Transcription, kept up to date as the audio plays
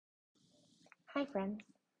Hi friends,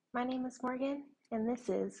 my name is Morgan, and this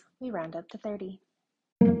is We Round Up to 30.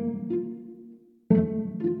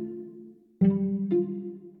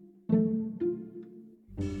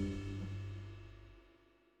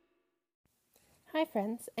 Hi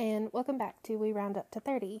friends, and welcome back to We Round Up to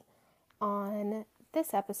 30. On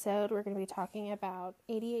this episode, we're going to be talking about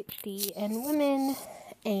ADHD in women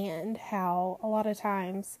and how a lot of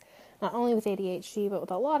times, not only with ADHD, but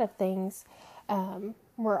with a lot of things,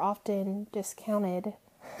 we're often discounted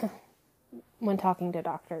when talking to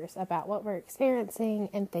doctors about what we're experiencing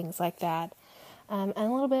and things like that, and a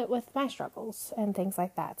little bit with my struggles and things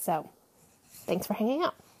like that. So, thanks for hanging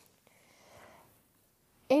out.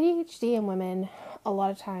 ADHD in women a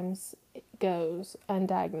lot of times goes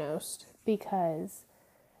undiagnosed because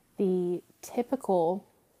the typical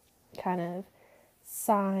kind of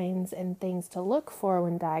signs and things to look for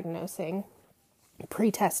when diagnosing,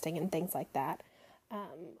 pre-testing and things like that,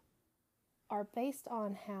 are based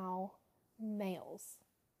on how males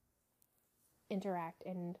interact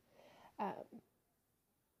and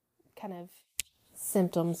kind of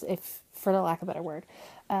symptoms, if for the lack of a better word,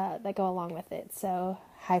 that go along with it. So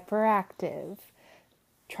hyperactive,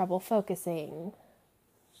 trouble focusing,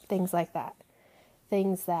 things like that.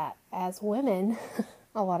 Things that as women,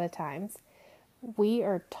 a lot of times, we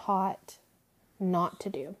are taught not to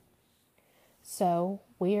do. So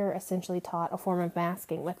we are essentially taught a form of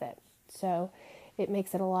masking with it. So it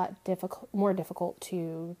makes it a lot more difficult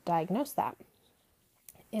to diagnose that.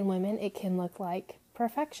 In women, it can look like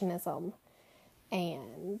perfectionism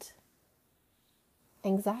and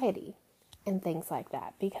anxiety and things like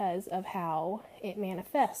that because of how it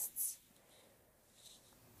manifests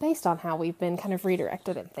based on how we've been kind of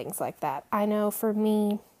redirected and things like that. I know for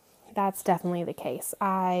me, that's definitely the case.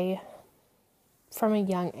 I, from a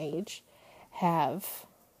young age, have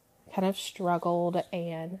kind of struggled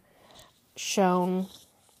and shown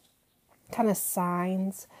kind of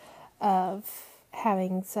signs of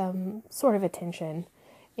having some sort of attention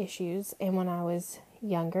issues. And when I was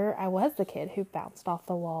younger, I was the kid who bounced off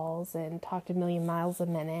the walls and talked a million miles a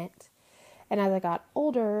minute. And as I got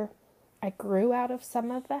older, I grew out of some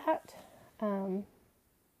of that.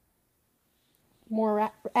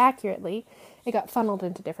 More accurately, it got funneled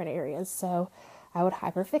into different areas. So I would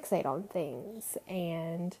hyperfixate on things,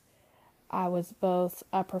 and I was both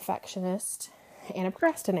a perfectionist and a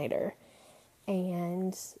procrastinator,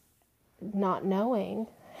 and not knowing,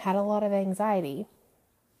 had a lot of anxiety,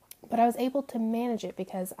 but I was able to manage it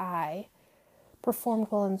because I performed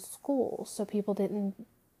well in school, so people didn't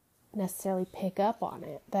necessarily pick up on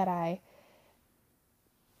it, that I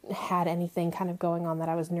had anything kind of going on, that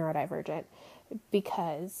I was neurodivergent,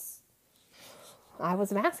 because I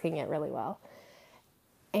was masking it really well.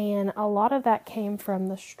 And a lot of that came from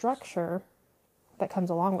the structure that comes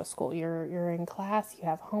along with school. You're in class, you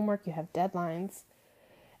have homework, you have deadlines,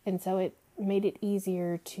 and so it made it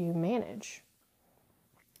easier to manage.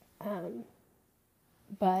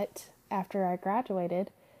 But after I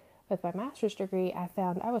graduated with my master's degree, I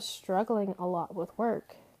found I was struggling a lot with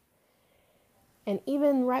work. And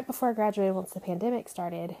even right before I graduated, once the pandemic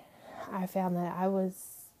started, I found that I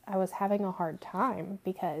was having a hard time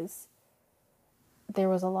because there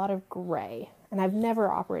was a lot of gray, and I've never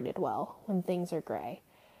operated well when things are gray.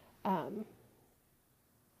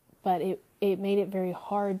 But it made it very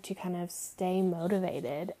hard to kind of stay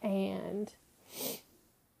motivated and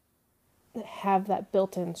have that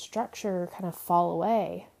built-in structure kind of fall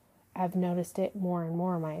away. I've noticed it more and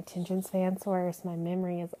more. My attention span's worse. My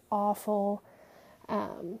memory is awful.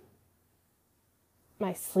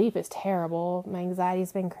 My sleep is terrible. My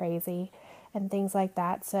anxiety's been crazy and things like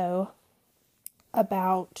that. So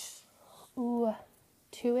about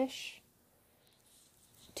two-ish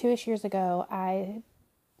years ago, I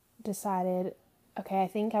decided, okay, I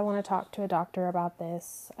think I want to talk to a doctor about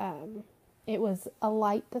this. It was a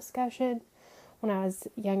light discussion when I was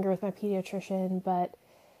younger with my pediatrician, but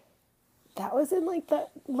that was in like the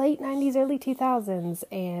late 90s, early 2000s,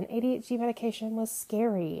 and ADHD medication was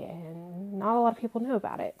scary, and not a lot of people knew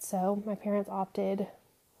about it. So my parents opted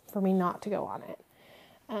for me not to go on it.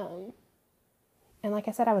 And like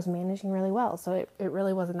I said, I was managing really well, so it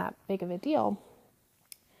really wasn't that big of a deal.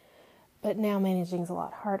 But now managing is a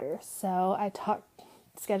lot harder. So I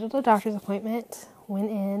scheduled a doctor's appointment,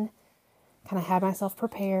 went in, kind of had myself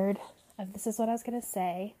prepared of this is what I was going to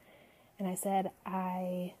say. And I said,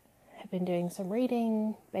 I have been doing some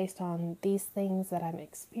reading based on these things that I'm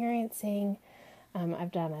experiencing.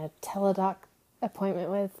 I've done a teledoc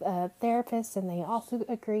appointment with a therapist, and they also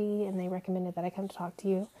agree, and they recommended that I come to talk to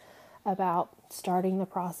you about starting the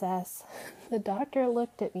process. The doctor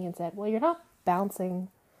looked at me and said, well, you're not bouncing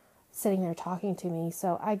sitting there talking to me,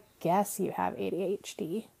 so I guess you have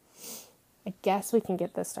ADHD. I guess we can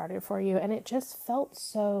get this started for you. And it just felt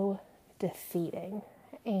so defeating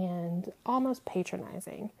and almost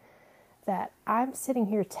patronizing that I'm sitting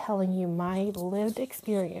here telling you my lived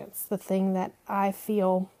experience, the thing that I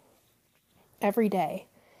feel every day.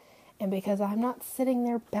 And because I'm not sitting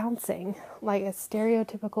there bouncing like a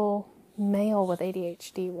stereotypical male with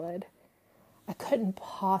ADHD would, I couldn't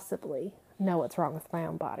possibly know what's wrong with my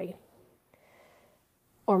own body.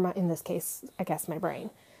 Or in this case, I guess my brain.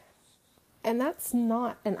 And that's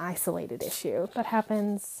not an isolated issue. That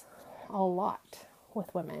happens a lot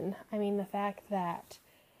with women. I mean, the fact that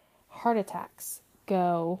heart attacks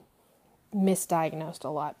go misdiagnosed a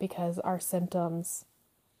lot because our symptoms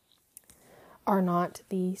are not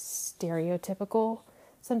the stereotypical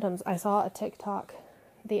symptoms. I saw a TikTok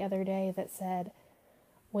the other day that said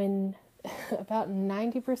when about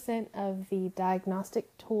 90% of the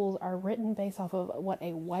diagnostic tools are written based off of what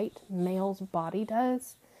a white male's body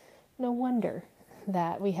does, no wonder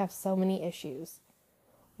that we have so many issues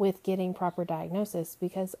with getting proper diagnosis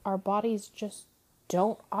because our bodies just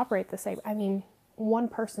don't operate the same. I mean, one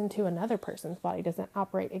person to another person's body doesn't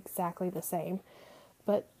operate exactly the same,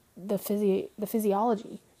 but the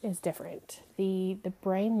physiology is different. The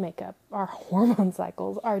brain makeup, our hormone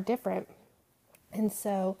cycles are different. And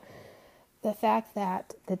so the fact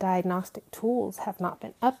that the diagnostic tools have not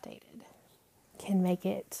been updated can make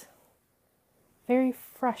it very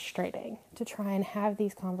frustrating to try and have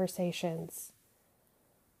these conversations.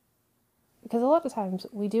 Because a lot of times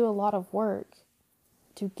we do a lot of work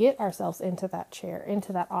to get ourselves into that chair,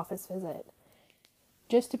 into that office visit,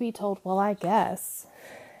 just to be told, well, I guess,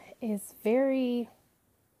 is very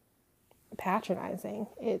patronizing.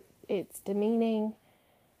 It's demeaning,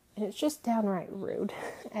 and it's just downright rude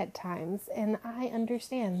at times. And I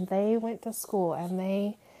understand they went to school and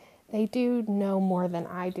they do know more than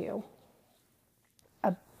I do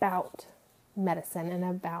about medicine and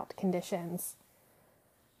about conditions.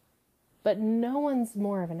 But no one's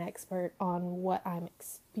more of an expert on what I'm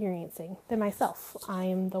experiencing than myself. I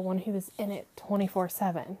am the one who is in it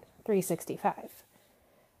 24/7, 365.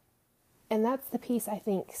 And that's the piece I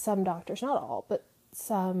think some doctors, not all, but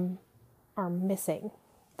some are missing,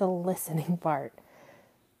 the listening part.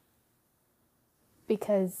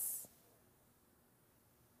 Because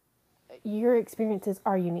your experiences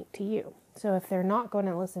are unique to you. So if they're not going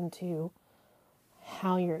to listen to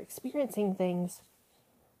how you're experiencing things,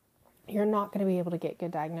 you're not going to be able to get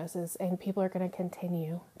good diagnosis, and people are going to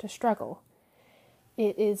continue to struggle.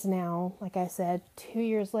 It is now, like I said, 2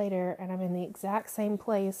 years later, and I'm in the exact same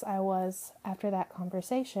place I was after that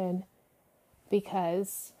conversation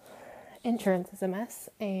because insurance is a mess,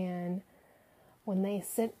 and when they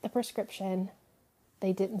sent the prescription,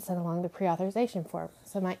 they didn't send along the pre-authorization form.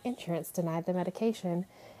 So my insurance denied the medication,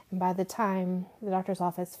 and by the time the doctor's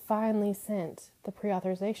office finally sent the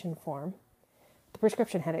pre-authorization form, the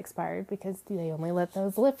prescription had expired because they only let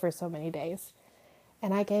those live for so many days.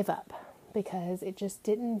 And I gave up because it just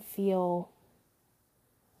didn't feel,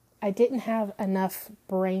 I didn't have enough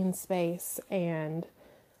brain space and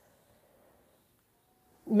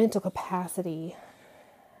mental capacity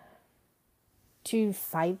to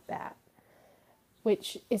fight that,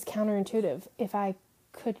 which is counterintuitive. If I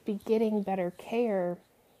could be getting better care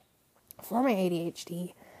for my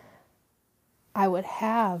ADHD, I would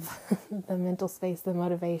have the mental space, the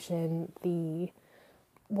motivation, the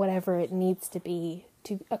whatever it needs to be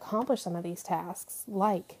to accomplish some of these tasks,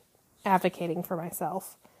 like advocating for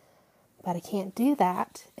myself. But I can't do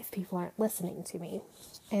that if people aren't listening to me.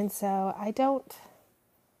 And so I don't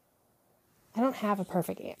have a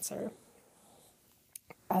perfect answer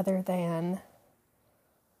other than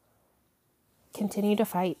continue to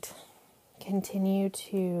fight, continue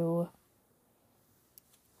to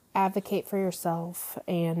advocate for yourself,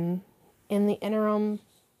 and in the interim,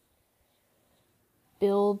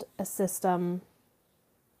 build a system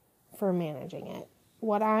for managing it.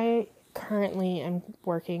 What I currently am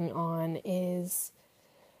working on is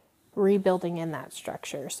rebuilding in that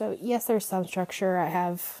structure. So yes, there's some structure. I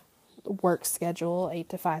have work schedule 8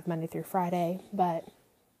 to 5 Monday through Friday, but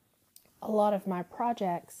a lot of my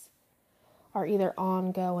projects are either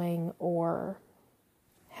ongoing or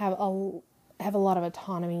have a lot of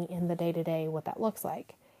autonomy in the day-to-day, what that looks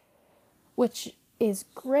like, which is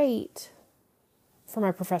great for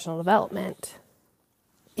my professional development.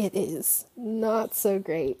 It is not so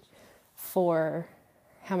great for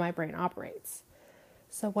how my brain operates.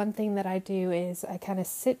 So one thing that I do is I kind of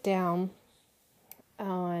sit down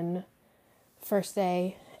on first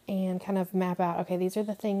day and kind of map out, okay, these are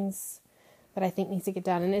the things that I think needs to get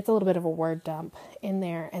done. And it's a little bit of a word dump in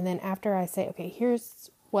there. And then after I say, okay,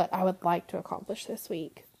 here's what I would like to accomplish this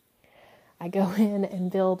week, I go in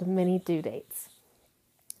and build mini due dates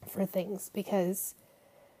for things, because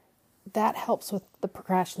that helps with the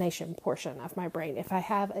procrastination portion of my brain. If I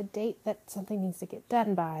have a date that something needs to get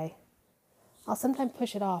done by, I'll sometimes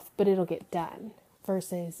push it off, but it'll get done.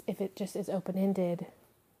 Versus if it just is open-ended,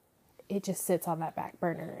 it just sits on that back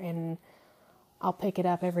burner, and I'll pick it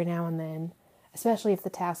up every now and then, especially if the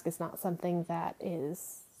task is not something that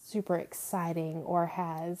is super exciting or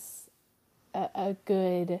has a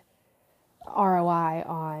good ROI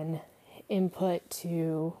on input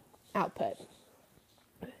to output.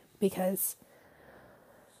 Because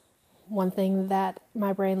one thing that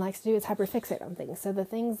my brain likes to do is hyperfixate on things. So the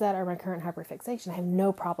things that are my current hyperfixation, I have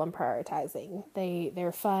no problem prioritizing.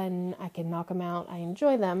 They're fun. I can knock them out. I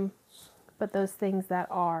enjoy them. But those things that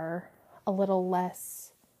are a little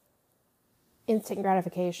less instant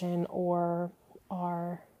gratification or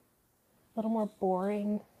are a little more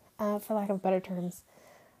boring, for lack of better terms,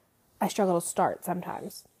 I struggle to start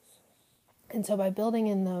sometimes. And so by building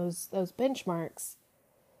in those benchmarks,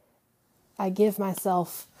 I give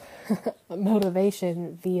myself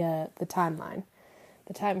motivation via the timeline,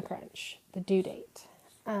 the time crunch, the due date.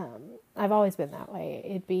 I've always been that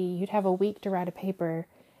way. You'd have a week to write a paper,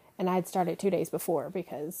 and I'd start it 2 days before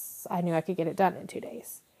because I knew I could get it done in 2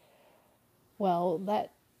 days. Well, that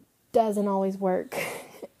doesn't always work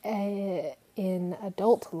in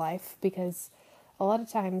adult life, because a lot of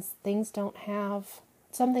times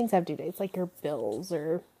some things have due dates, like your bills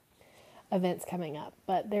or events coming up,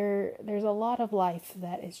 but there's a lot of life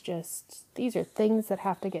that is just, these are things that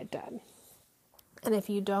have to get done. And if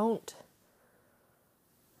you don't,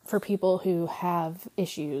 for people who have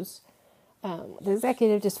issues, with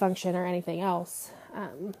executive dysfunction or anything else,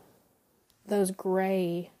 those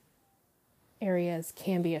gray areas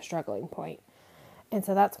can be a struggling point. And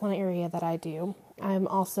so that's one area that I do. I'm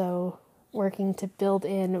also working to build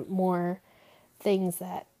in more things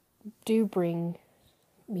that do bring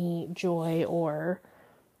me joy or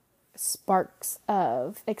sparks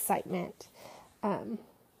of excitement,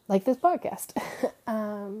 like this podcast,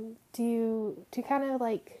 to kind of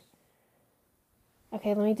like,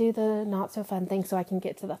 okay, let me do the not so fun thing so I can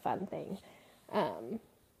get to the fun thing.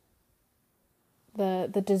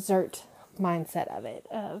 The dessert mindset of it,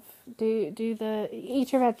 of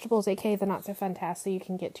eat your vegetables, aka the not so fun task, so you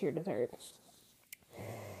can get to your dessert,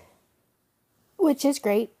 which is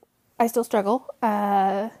great. I still struggle,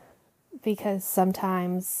 because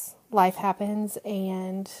sometimes life happens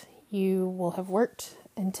and you will have worked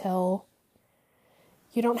until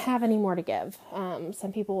you don't have any more to give.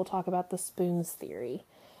 Some people will talk about the spoons theory,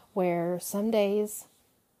 where some days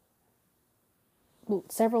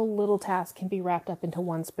several little tasks can be wrapped up into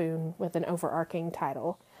one spoon with an overarching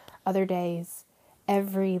title. Other days,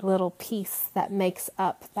 every little piece that makes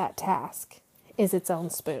up that task is its own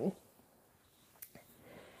spoon.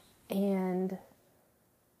 And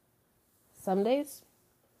some days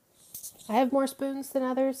I have more spoons than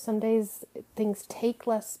others. Some days things take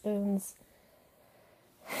less spoons,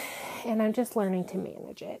 and I'm just learning to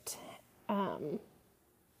manage it.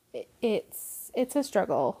 It's a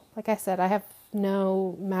struggle. Like I said, I have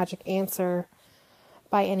no magic answer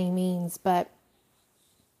by any means, but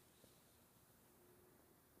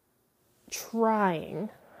trying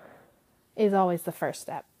is always the first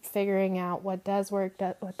step. Figuring out what does work,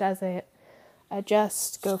 what doesn't,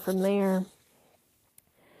 adjust, go from there.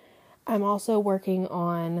 I'm also working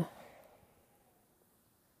on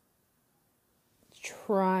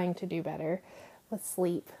trying to do better with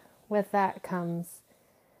sleep. With that comes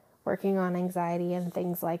working on anxiety and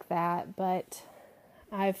things like that, but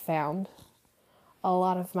I've found a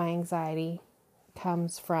lot of my anxiety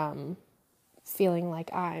comes from feeling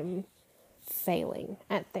like I'm failing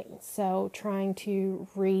at things. So trying to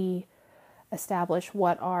re-establish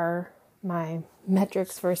what are my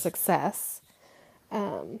metrics for success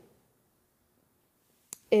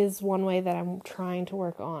is one way that I'm trying to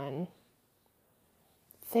work on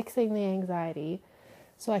fixing the anxiety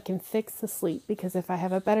so I can fix the sleep, because if I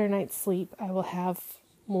have a better night's sleep, I will have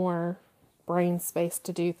more brain space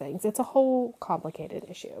to do things. It's a whole complicated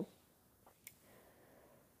issue,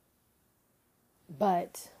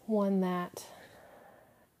 but one that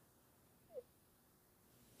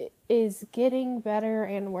is getting better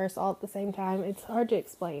and worse all at the same time. It's hard to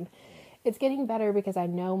explain. It's getting better because I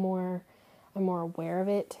know more, I'm more aware of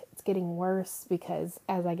it. It's getting worse because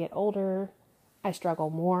as I get older, I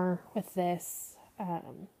struggle more with this.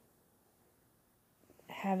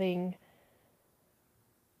 Having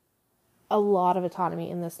a lot of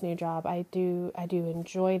autonomy in this new job, I do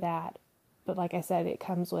enjoy that, But like I said, it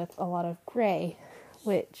comes with a lot of gray,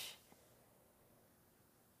 which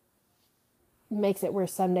makes it where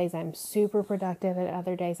some days I'm super productive and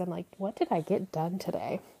other days I'm like, what did I get done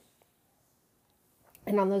today?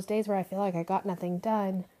 And on those days where I feel like I got nothing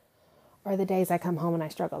done are the days I come home and I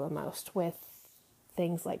struggle the most with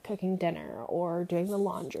things like cooking dinner or doing the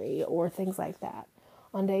laundry or things like that.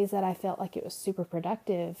 On days that I felt like it was super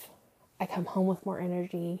productive, I come home with more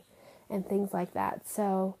energy and things like that.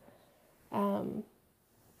 So,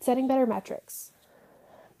 setting better metrics,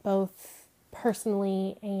 both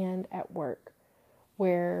personally and at work,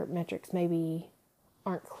 where metrics maybe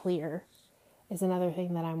aren't clear, is another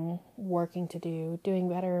thing that I'm working to do. Doing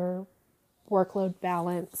better workload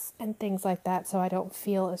balance and things like that so I don't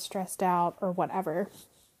feel as stressed out or whatever.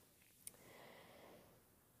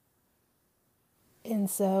 And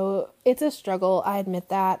so it's a struggle, I admit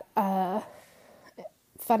that.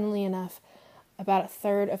 Funnily enough, about a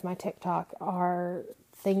third of my TikTok are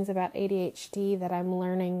things about ADHD that I'm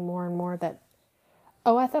learning more and more that,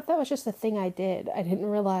 oh, I thought that was just a thing I did. I didn't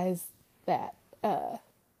realize that,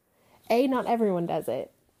 A, not everyone does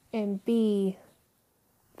it, and B,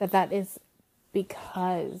 that is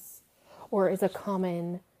because, or is a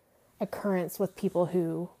common occurrence with people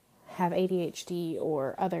who have ADHD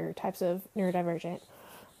or other types of neurodivergent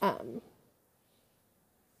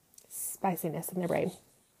spiciness in their brain.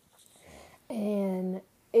 And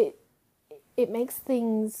it makes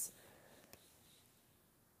things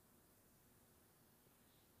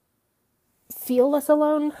feel less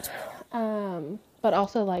alone, but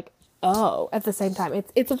also like, oh, at the same time.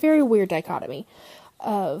 It's a very weird dichotomy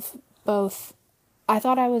of both, I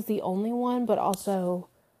thought I was the only one, but also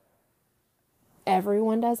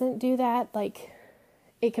everyone doesn't do that. Like,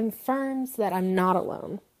 it confirms that I'm not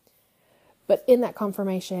alone. But in that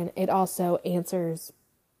confirmation, it also answers,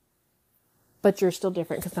 but you're still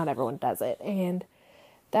different because not everyone does it. And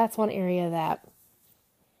that's one area that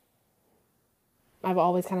I've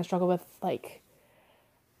always kind of struggled with. Like,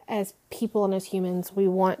 as people and as humans, we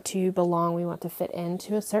want to belong, we want to fit in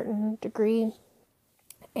to a certain degree.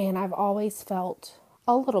 And I've always felt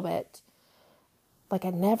a little bit like I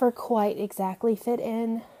never quite exactly fit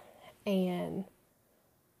in. And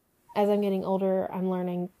as I'm getting older, I'm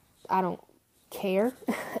learning I don't care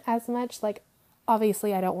as much. Like,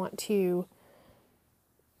 obviously, I don't want to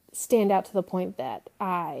stand out to the point that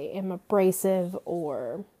I am abrasive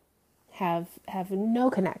or have no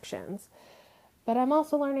connections. But I'm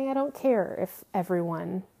also learning I don't care if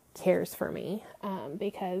everyone cares for me,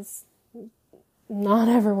 because not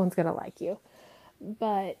everyone's gonna like you.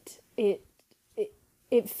 But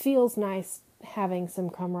it feels nice having some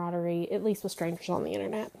camaraderie, at least with strangers on the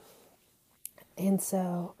internet. And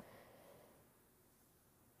so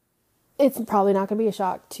it's probably not going to be a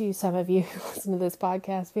shock to some of you who listen to this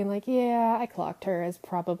podcast being like, yeah, I clocked her as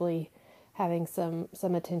probably having some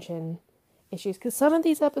attention issues. Because some of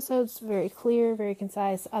these episodes very clear, very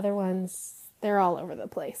concise. Other ones, they're all over the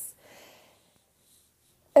place.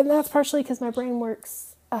 And that's partially because my brain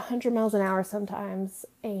works 100 miles an hour sometimes,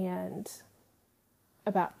 and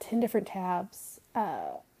about 10 different tabs.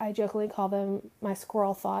 I jokingly call them my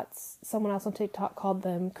squirrel thoughts. Someone else on TikTok called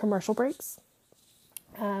them commercial breaks.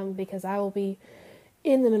 Because I will be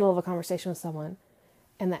in the middle of a conversation with someone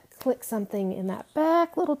and that clicks something in that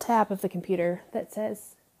back little tab of the computer that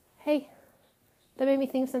says, hey, that made me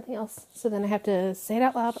think of something else. So then I have to say it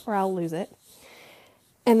out loud or I'll lose it.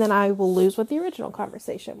 And then I will lose what the original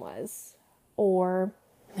conversation was. Or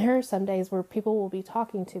there are some days where people will be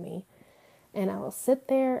talking to me and I will sit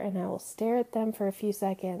there and I will stare at them for a few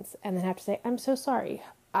seconds and then have to say, I'm so sorry.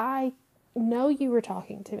 I know you were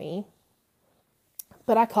talking to me,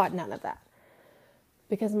 but I caught none of that.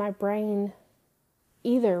 Because my brain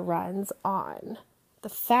either runs on the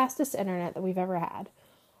fastest internet that we've ever had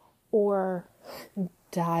or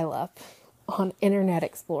dial-up on Internet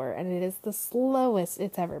Explorer, and it is the slowest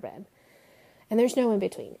it's ever been. And there's no in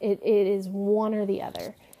between. It is one or the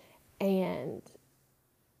other. And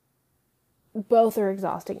both are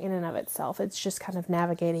exhausting in and of itself. It's just kind of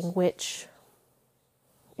navigating which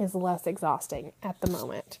is less exhausting at the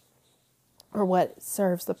moment, or what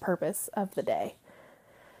serves the purpose of the day.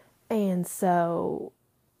 And so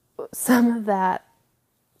some of that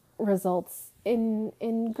results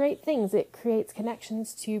in great things. It creates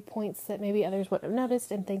connections to points that maybe others wouldn't have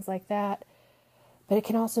noticed and things like that. But it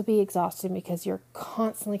can also be exhausting because you're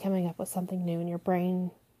constantly coming up with something new and your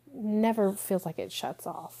brain never feels like it shuts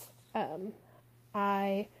off.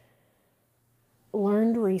 I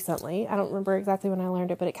learned recently, I don't remember exactly when I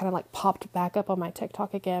learned it, but it kind of like popped back up on my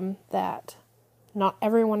TikTok again, that not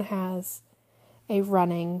everyone has a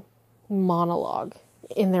running monologue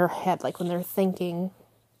in their head, like when they're thinking.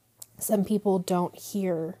 Some people don't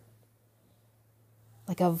hear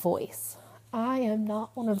like a voice. I am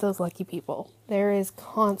not one of those lucky people. There is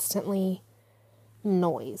constantly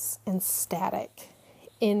noise and static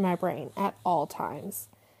in my brain at all times.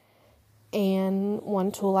 And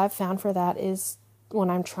one tool I've found for that is when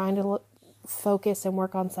I'm trying to focus and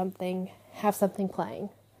work on something, have something playing.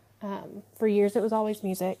 For years it was always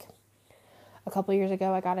music. A couple years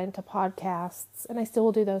ago I got into podcasts, and I still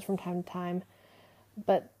will do those from time to time.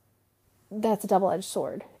 But that's a double-edged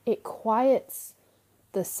sword. It quiets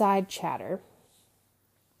the side chatter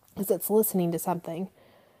as it's listening to something.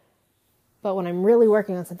 But when I'm really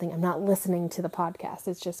working on something, I'm not listening to the podcast.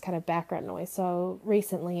 It's just kind of background noise. So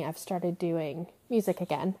recently I've started doing music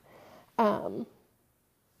again.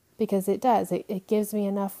 Because it does. It gives me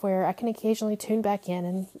enough where I can occasionally tune back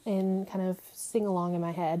in and kind of sing along in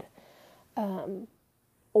my head.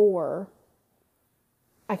 Or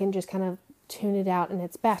I can just kind of tune it out and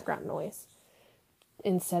it's background noise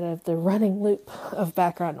instead of the running loop of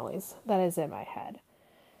background noise that is in my head.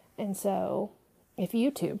 And so if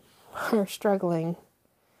you too are struggling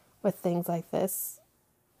with things like this,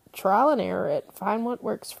 trial and error it, find what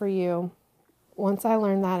works for you. Once I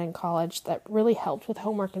learned that in college, that really helped with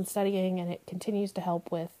homework and studying, and it continues to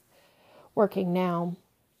help with working now,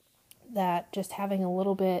 that just having a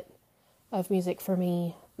little bit of music for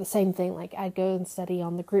me, the same thing, like I'd go and study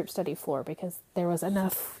on the group study floor because there was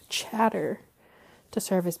enough chatter to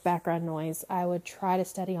serve as background noise. I would try to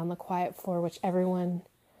study on the quiet floor, which everyone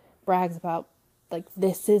brags about, like,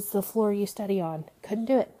 this is the floor you study on. Couldn't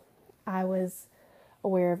do it. I was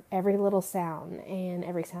aware of every little sound and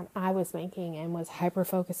every sound I was making and was hyper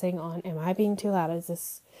focusing on, am I being too loud? Is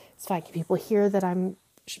this, it's fine. Can people hear that I'm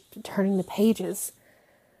turning the pages?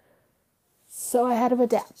 So I had to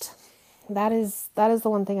adapt. That is the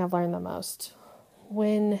one thing I've learned the most.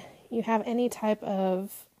 When you have any type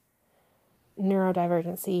of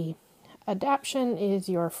neurodivergency, adaptation is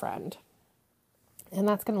your friend. And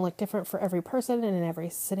that's going to look different for every person and in every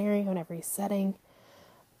scenario and every setting.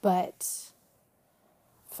 But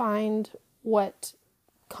find what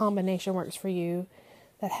combination works for you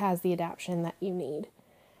that has the adaptation that you need.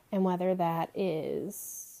 And whether that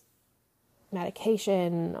is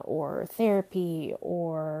medication or therapy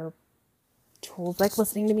or tools like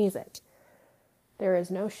listening to music. There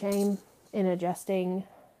is no shame in adjusting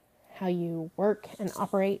how you work and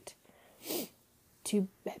operate to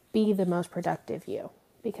be the most productive you,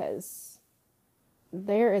 because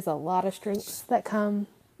there is a lot of strengths that come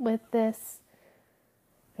with this,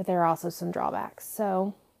 but there are also some drawbacks.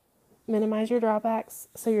 So minimize your drawbacks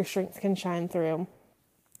so your strengths can shine through,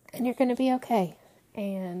 and you're going to be okay.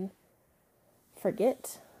 And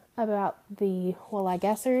forget about the well, I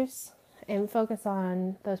guessers, and focus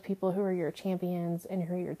on those people who are your champions and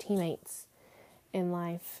who are your teammates in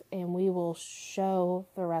life, and we will show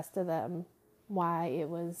the rest of them why it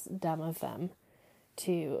was dumb of them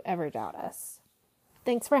to ever doubt us.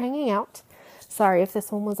 Thanks for hanging out. Sorry if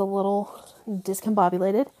this one was a little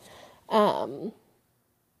discombobulated.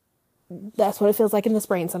 That's what it feels like in this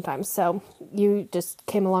brain sometimes. So you just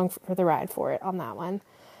came along for the ride for it on that one.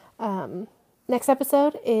 Next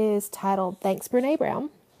episode is titled Thanks, Brene Brown.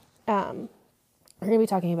 We're going to be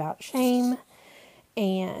talking about shame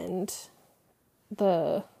and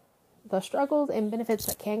the struggles and benefits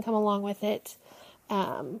that can come along with it.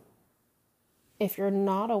 If you're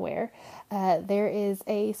not aware, there is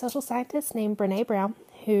a social scientist named Brene Brown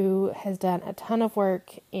who has done a ton of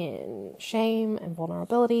work in shame and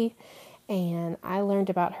vulnerability, and I learned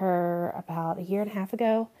about her about a year and a half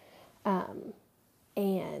ago,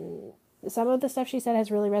 and some of the stuff she said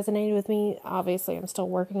has really resonated with me. Obviously, I'm still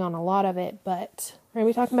working on a lot of it, but we're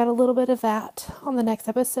going to be talking about a little bit of that on the next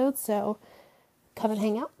episode, so come and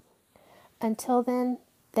hang out. Until then,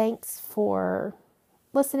 thanks for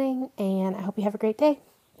listening, and I hope you have a great day.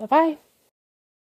 Bye-bye.